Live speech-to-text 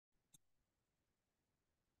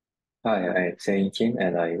Hi, I'm Sein Kim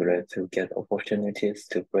and I would like to get opportunities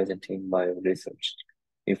to presenting my research.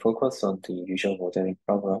 We focus on the usual modeling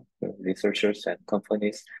problem where researchers and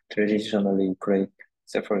companies traditionally create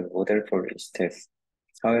separate model for each test.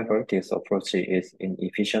 However, this approach is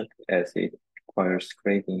inefficient as it requires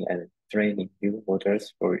creating and training new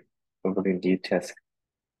models for every new task.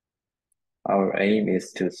 Our aim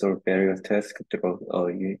is to solve various tasks through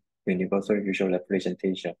a universal usual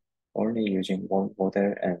representation, only using one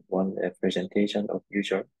model and one representation of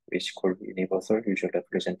usual, which called universal usual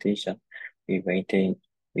representation. We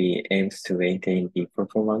aims to maintain the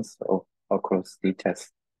performance of across the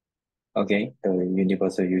tasks. Again, the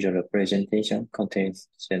universal usual representation contains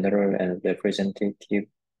general and representative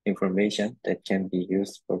information that can be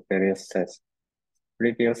used for various tasks.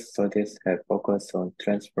 Previous studies have focused on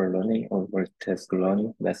transfer learning over task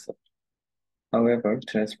learning methods. However,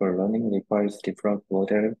 transfer learning requires different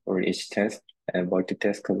model for each task, and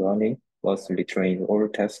multitask learning must retrain all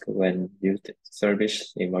tasks when new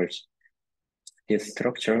service emerge. These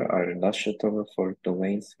structures are not suitable for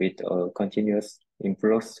domains with a continuous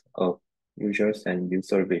influx of users and new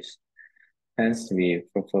service. Hence, we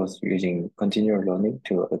propose using continual learning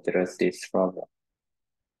to address this problem.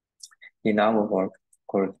 In our work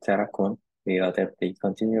called TERACON, we adapt the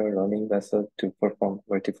continual learning method to perform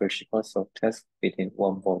multiple sequences of tasks within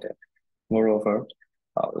one model. Moreover,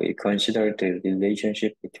 we consider the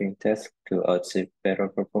relationship between tasks to achieve better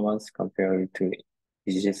performance compared to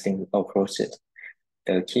existing approaches.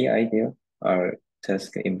 The key ideas are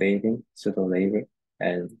task embedding, pseudo label,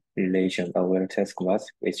 and relation-aware task maps,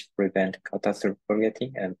 which prevent catastrophic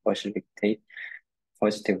forgetting and facilitate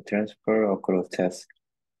positive transfer across tasks.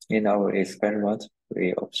 In our experiment,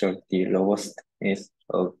 we observed the robustness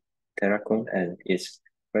of TERACON and its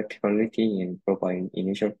practicality in providing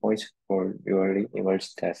initial points for newly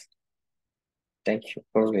emerged tasks. Thank you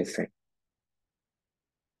for listening.